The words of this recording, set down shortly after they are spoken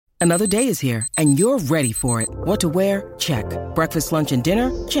Another day is here, and you're ready for it. What to wear? Check. Breakfast, lunch, and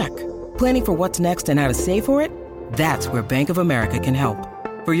dinner? Check. Planning for what's next and how to save for it? That's where Bank of America can help.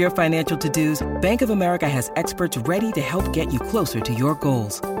 For your financial to-dos, Bank of America has experts ready to help get you closer to your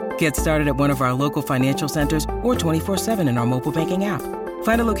goals. Get started at one of our local financial centers or 24/7 in our mobile banking app.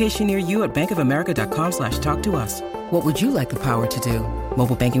 Find a location near you at bankofamerica.com/talktous. What would you like the power to do?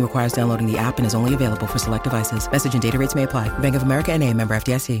 Mobile banking requires downloading the app and is only available for select devices. Message and data rates may apply. Bank of America N.A., member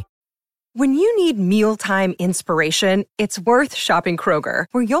FDIC. When you need mealtime inspiration, it's worth shopping Kroger,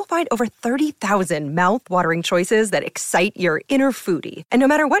 where you'll find over 30,000 mouth-watering choices that excite your inner foodie. And no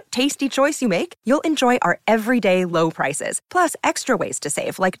matter what tasty choice you make, you'll enjoy our everyday low prices, plus extra ways to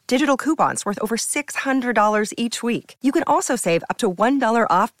save, like digital coupons worth over $600 each week. You can also save up to $1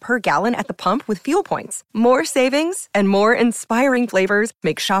 off per gallon at the pump with fuel points. More savings and more inspiring flavors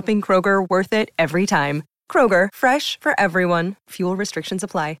make shopping Kroger worth it every time. Kroger, fresh for everyone. Fuel restrictions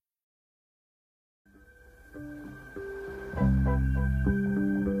apply.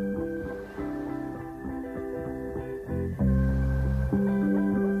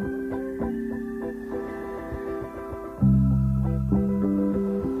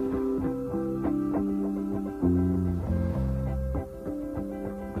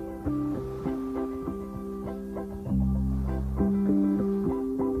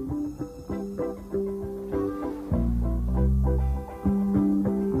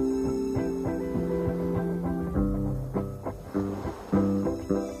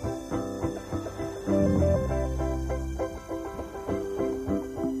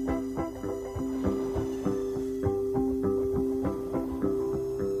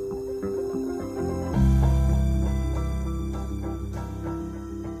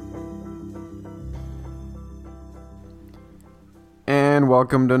 And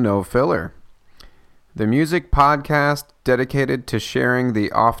welcome to No Filler, the music podcast dedicated to sharing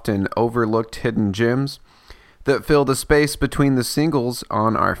the often overlooked hidden gems that fill the space between the singles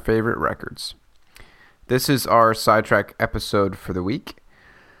on our favorite records. This is our sidetrack episode for the week.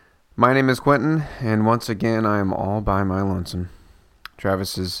 My name is Quentin, and once again I am all by my lonesome.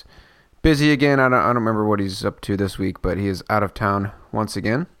 Travis is busy again. I don't remember what he's up to this week, but he is out of town once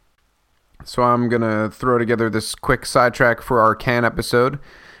again. So I'm going to throw together this quick sidetrack for our Can episode.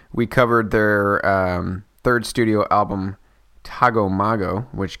 We covered their third studio album, Tago Mago,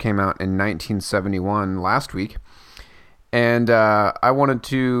 which came out in 1971 last week. And I wanted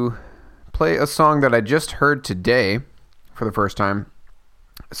to play a song that I just heard today for the first time.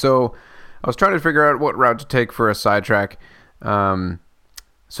 So I was trying to figure out what route to take for a sidetrack. So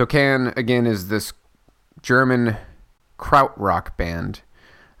Can, again, is this German krautrock band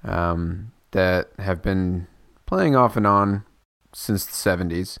that have been playing off and on since the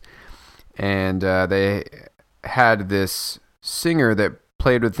 70s. And they had this singer that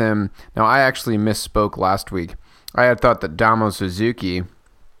played with them. Now, I actually misspoke last week. I had thought that Damo Suzuki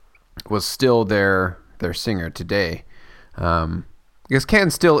was still their singer today. Because Can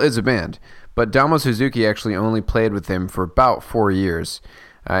still is a band. But Damo Suzuki actually only played with them for about 4 years.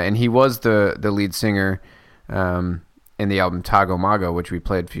 And he was the lead singer in the album Tago Mago, which we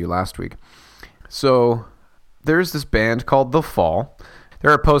played for you last week. So there's this band called The Fall.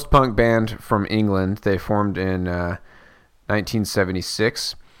 They're a post-punk band from England. They formed in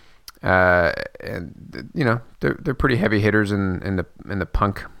 1976, and you know they're pretty heavy hitters in the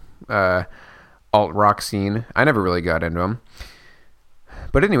punk alt rock scene. I never really got into them,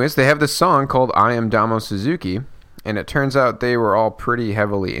 but anyways, they have this song called "I Am Damo Suzuki," and it turns out they were all pretty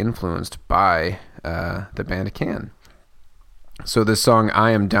heavily influenced by the band Can. So this song, I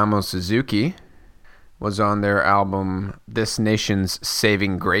Am Damo Suzuki, was on their album This Nation's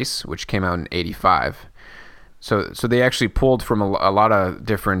Saving Grace, which came out in 1985. So they actually pulled from a lot of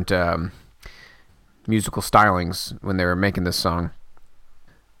different musical stylings when they were making this song.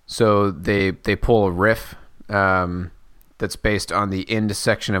 So they pull a riff that's based on the end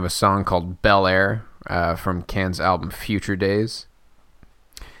section of a song called Bel Air from Can's album Future Days,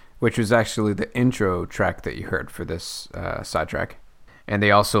 which was actually the intro track that you heard for this sidetrack. And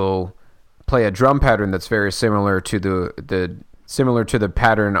they also play a drum pattern that's very similar to the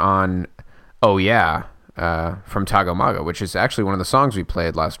pattern on Oh Yeah from Tago Mago, which is actually one of the songs we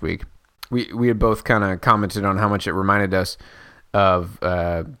played last week. We had both kind of commented on how much it reminded us of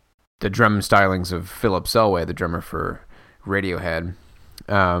the drum stylings of Philip Selway, the drummer for Radiohead.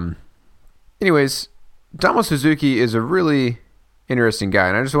 Anyways, Damo Suzuki is a really interesting guy,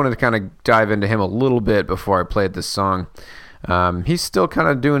 and I just wanted to kind of dive into him a little bit before I played this song. He's still kind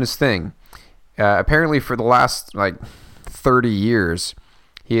of doing his thing. Apparently for the last 30 years,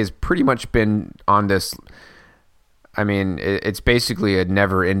 he has pretty much been on this I mean, it's basically a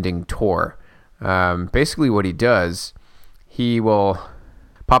never-ending tour. Basically what he does, he will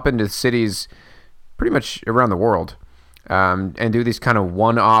pop into cities pretty much around the world and do these kind of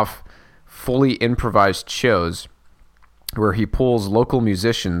one-off, fully improvised shows where he pulls local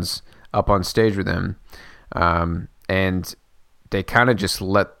musicians up on stage with him, and they kind of just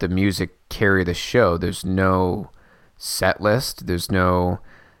let the music carry the show. There's no set list. There's no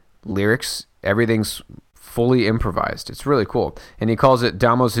lyrics. Everything's fully improvised. It's really cool. And he calls it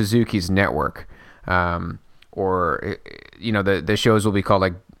Damo Suzuki's Network. Or, you know, the shows will be called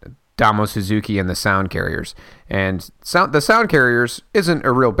like Damo Suzuki and the Sound Carriers. And the Sound Carriers isn't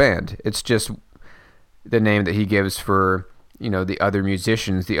a real band. It's just the name that he gives for, you know, the other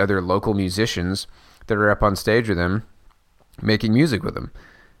musicians, the other local musicians that are up on stage with him, making music with him.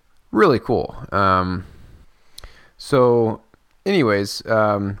 Really cool. So anyways,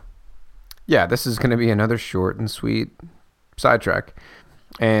 yeah, this is going to be another short and sweet sidetrack.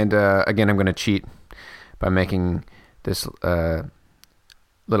 And again, I'm going to cheat by making this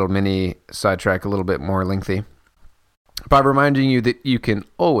little mini sidetrack a little bit more lengthy by reminding you that you can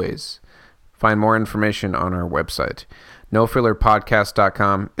always find more information on our website,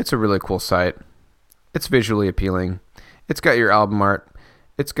 nofillerpodcast.com. It's a really cool site. It's visually appealing. It's got your album art.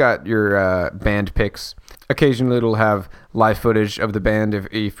 It's got your band pics. Occasionally it'll have live footage of the band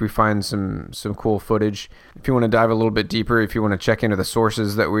if we find some cool footage. If you want to dive a little bit deeper, if you want to check into the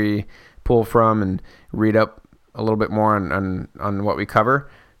sources that we pull from and read up a little bit more on what we cover,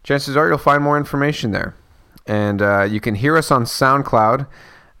 chances are you'll find more information there. And you can hear us on SoundCloud.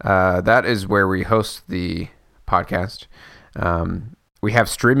 That is where we host the podcast. We have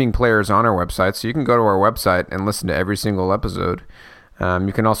streaming players on our website, so you can go to our website and listen to every single episode.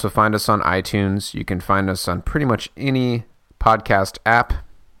 You can also find us on iTunes. You can find us on pretty much any podcast app,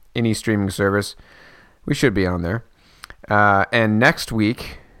 any streaming service. We should be on there. And next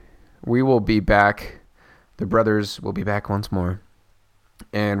week, we will be back. The brothers will be back once more.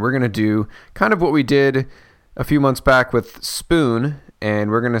 And we're going to do kind of what we did a few months back with Spoon,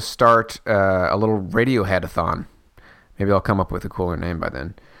 and we're going to start a little Radiohead-a-thon. Maybe I'll come up with a cooler name by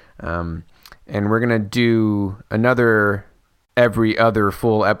then. And we're going to do another every other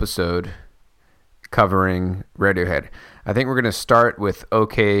full episode covering Radiohead. I think we're going to start with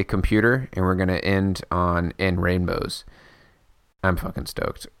OK Computer, and we're going to end on In Rainbows. I'm fucking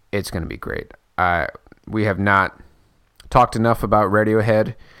stoked. It's going to be great. We have not talked enough about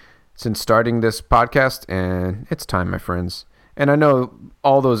Radiohead since starting this podcast, and it's time, my friends. And I know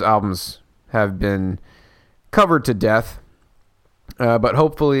all those albums have been covered to death, but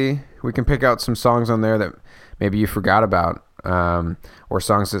hopefully we can pick out some songs on there that maybe you forgot about, or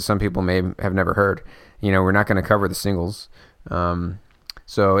songs that some people may have never heard. You know, we're not going to cover the singles,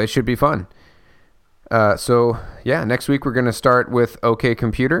 so it should be fun. So yeah, next week we're going to start with OK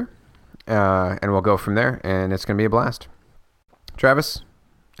Computer, and we'll go from there, and it's going to be a blast. Travis,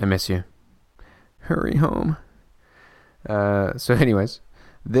 I miss you. Hurry home. So anyways,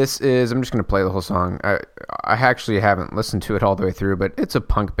 I'm just going to play the whole song. I actually haven't listened to it all the way through, but it's a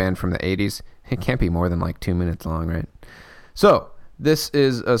punk band from the 80s. It can't be more than like 2 minutes long, right? So this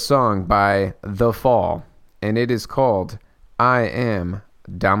is a song by The Fall, and it is called I Am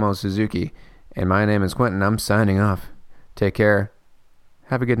Damo Suzuki. And my name is Quentin. I'm signing off. Take care.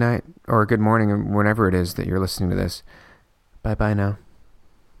 Have a good night or a good morning whenever it is that you're listening to this. Bye-bye now.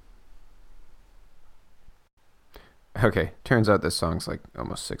 Okay, turns out this song's like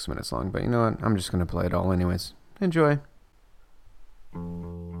almost 6 minutes long, but you know what? I'm just going to play it all anyways. Enjoy.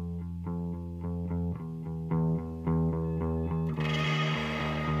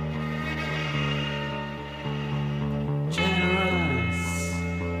 Generous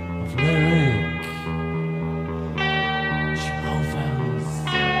of lyric, Jehovah's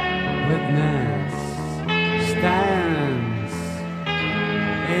Witness stands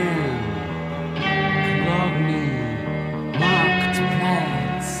in Clogny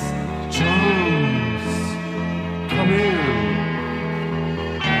Marketplace. Drums come in,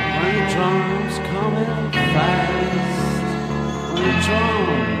 when the drums come in fast, when the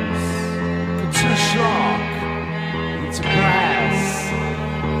drums get to shock, it's a brass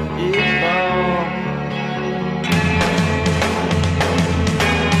evil.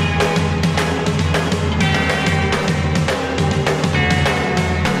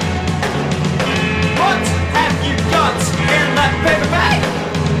 What have you got in that paper bag?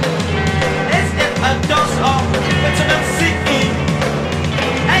 Is it a dose of vitamin C?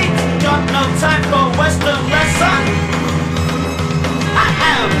 Ain't got no time for Western lesson. I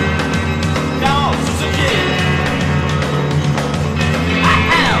am Damo Suzuki. I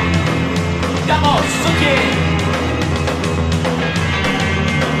am Damo Suzuki.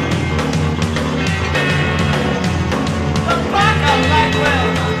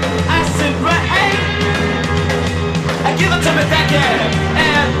 again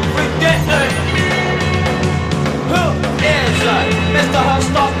every day. Who is Mr.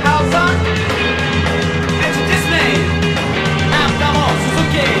 Stockhausen? Introduce me. I'm Kamo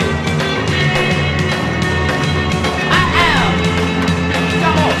Suzuki. I am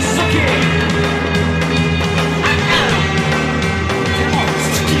Kamo Suzuki. I am Kamo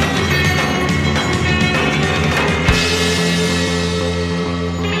Suzuki.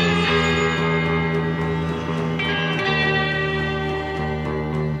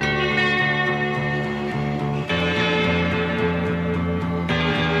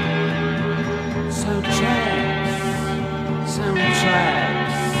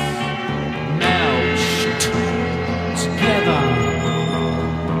 Soundtracks melt together.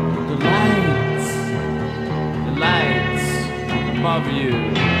 The lights above you.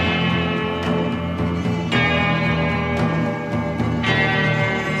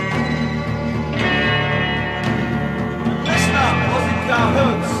 Listen up, was in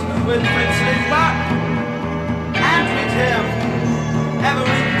cahoots with Fritz Lindbach and with him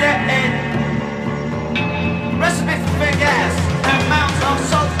every day. Recipe for big ass and mounds of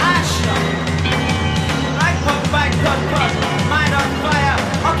salt ash. Like put by cut, mind on fire.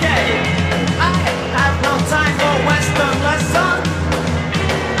 Okay, I have no time for Western lesson.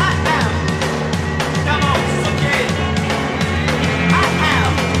 I am Kamo Suzuki. I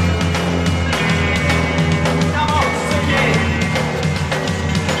am Kamo Suzuki.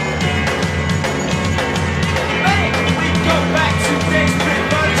 Ready? We go back to Dave's Street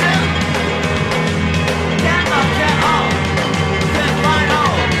Virgin. Get on, then find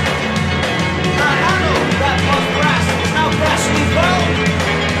out. The handle that was brass is now brashly bone.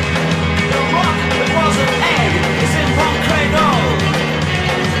 The rock that was an egg is in one cradle.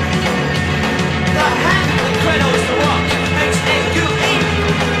 The hand that cradles the rock makes a UE.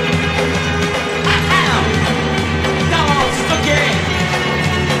 I am Kamo Suzuki.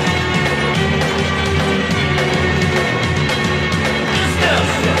 Is this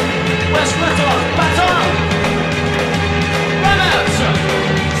West Metal Battle?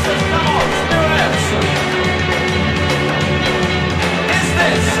 Is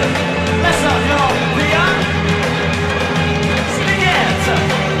this lesser European? Spaghetti,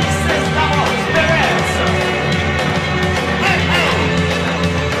 says Kamo Spirits.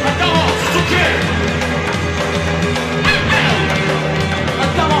 Kamo Suzuki.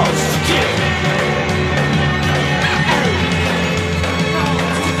 Kamo Suzuki.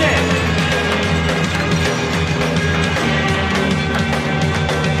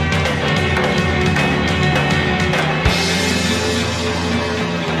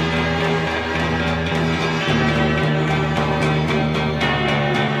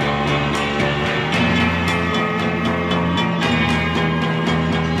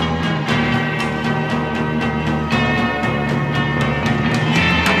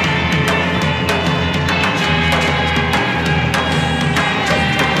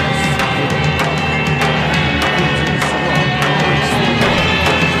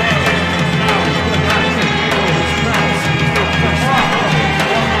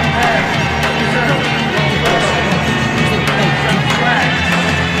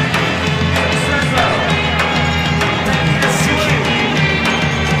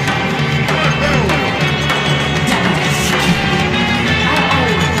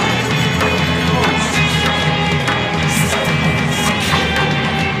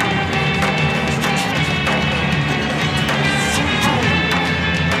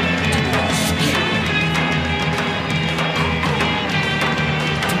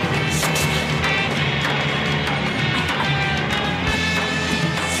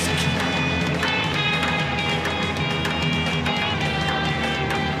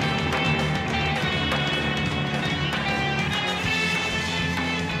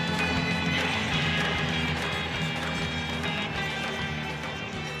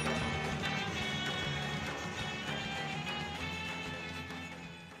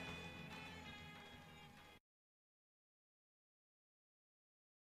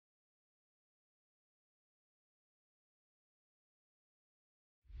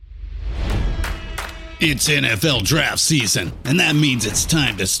 It's NFL draft season, and that means it's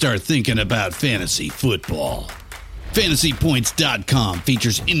time to start thinking about fantasy football. FantasyPoints.com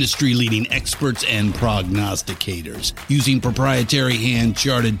features industry-leading experts and prognosticators using proprietary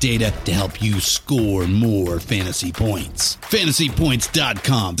hand-charted data to help you score more fantasy points.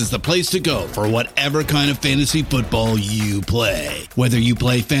 FantasyPoints.com is the place to go for whatever kind of fantasy football you play. Whether you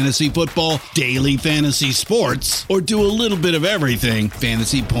play fantasy football, daily fantasy sports, or do a little bit of everything,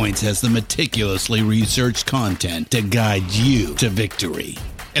 Fantasy Points has the meticulously researched content to guide you to victory.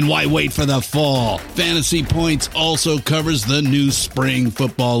 And why wait for the fall? Fantasy Points also covers the new spring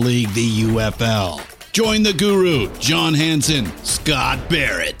football league, the UFL. Join the guru, John Hansen, Scott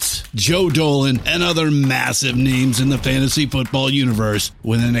Barrett, Joe Dolan, and other massive names in the fantasy football universe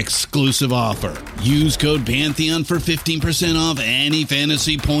with an exclusive offer. Use code Pantheon for 15% off any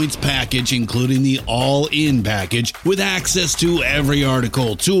Fantasy Points package, including the all-in package, with access to every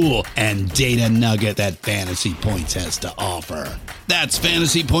article, tool, and data nugget that Fantasy Points has to offer. That's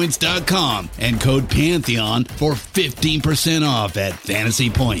fantasypoints.com and code Pantheon for 15% off at Fantasy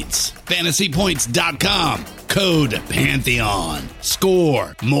Points. Fantasypoints.com, code Pantheon.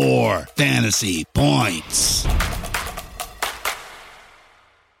 Score more fantasy points.